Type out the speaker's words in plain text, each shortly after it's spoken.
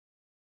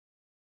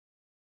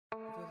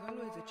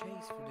always a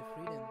chase for the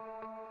freedom,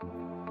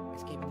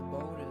 escaping the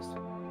borders,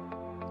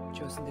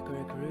 choosing the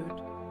correct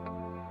route.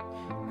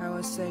 I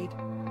always said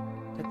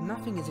that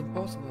nothing is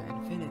impossible and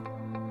infinite.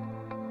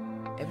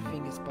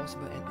 Everything is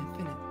possible and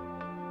infinite.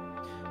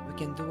 We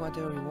can do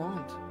whatever we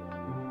want,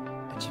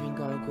 achieving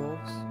our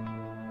goals,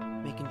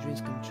 making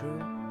dreams come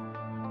true,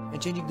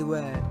 and changing the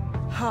world.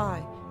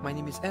 Hi, my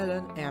name is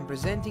Ellen and I'm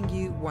presenting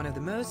you one of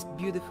the most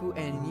beautiful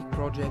and unique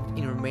projects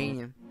in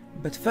Romania.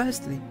 But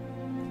firstly,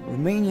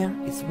 Romania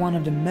is one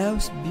of the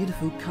most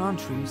beautiful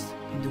countries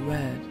in the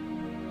world.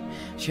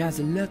 She has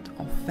a lot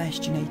of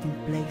fascinating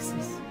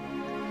places,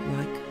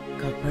 like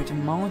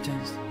Carpathian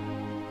Mountains,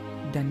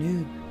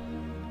 Danube,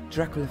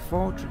 Dracula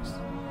Fortress,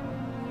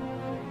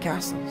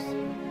 castles,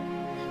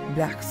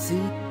 Black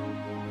Sea,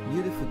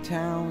 beautiful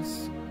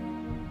towns,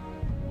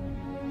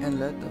 and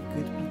a lot of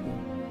good people.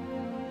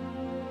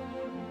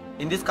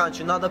 In this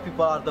country, not the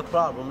people are the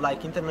problem,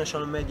 like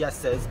international media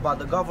says, but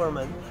the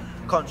government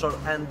control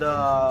and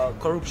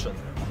corruption.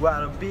 We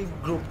are a big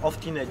group of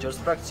teenagers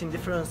practicing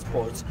different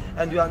sports,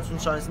 and we want to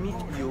transmit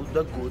you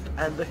the good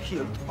and the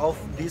health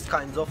of these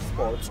kinds of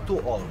sports to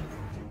all.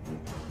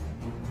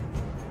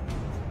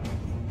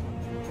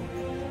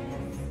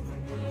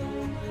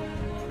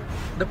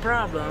 The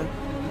problem,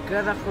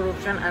 because of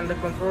corruption and the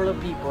control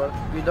of people,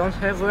 we don't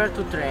have where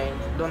to train,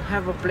 don't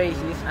have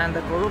places, and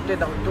the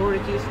corrupted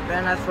authorities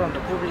ban us from the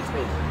public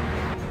space.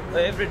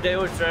 Every day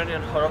we train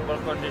in horrible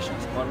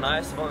conditions, on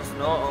ice, on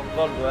snow, on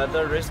cold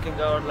weather, risking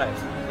our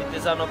lives. It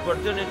is an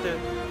opportunity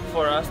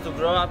for us to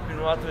grow up in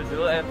what we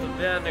do and to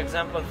be an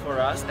example for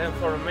us and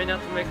for Romania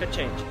to make a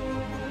change.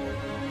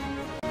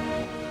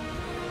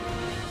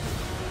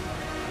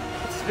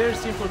 It's very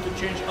simple to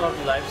change our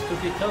lives, to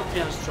be healthy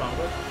and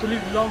stronger, to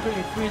live longer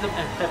in freedom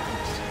and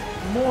happiness.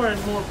 More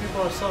and more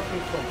people are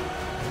suffering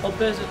from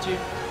obesity,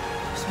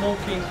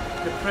 smoking,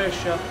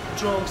 depression,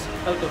 drugs,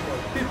 alcohol,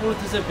 people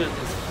with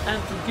disabilities,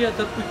 and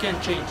together we can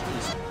change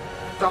this.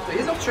 After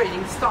years of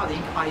training,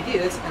 studying,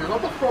 ideas, and a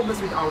lot of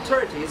problems with our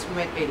authorities, we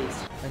made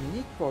AEILIX. A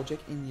unique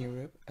project in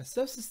Europe, a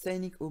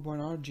self-sustaining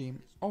urban art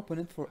gym,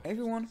 opened for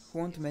everyone who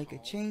wants to make a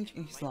change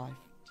in his life.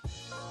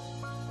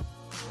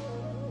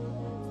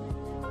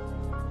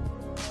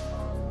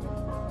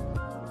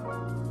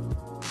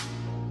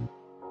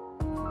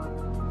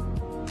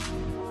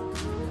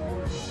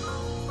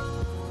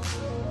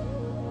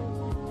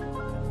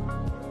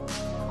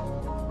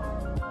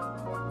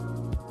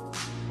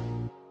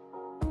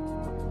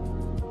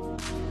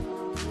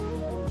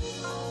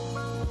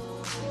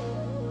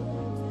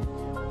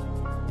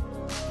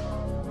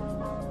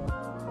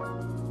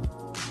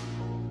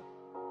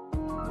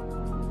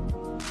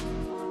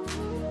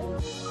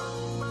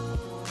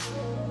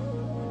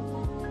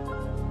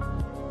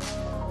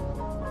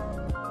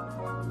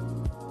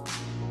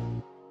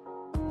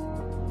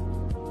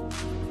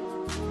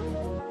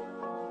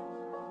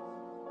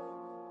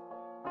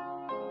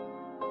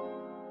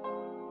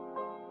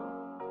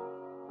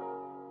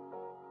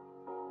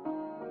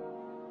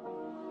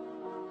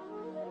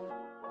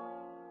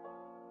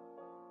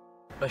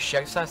 A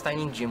shared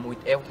sustaining gym with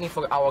everything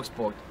for our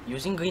sport,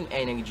 using green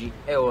energy,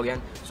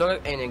 aeolian, solar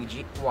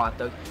energy,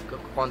 water,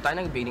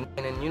 container building,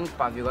 and a new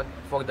pavilion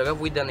for the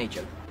love with the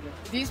nature.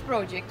 This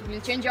project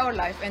will change our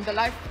life and the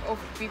life of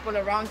people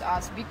around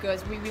us,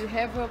 because we will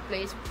have a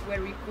place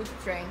where we could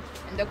train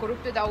and the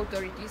corrupted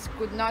authorities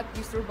could not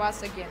disturb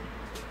us again.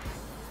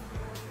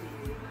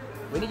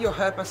 We need your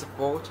help and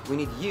support. We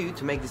need you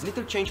to make this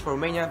little change for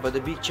Romania, but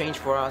a big change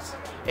for us.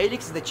 AEILIX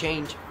is the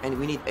change, and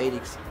we need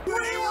AEILIX.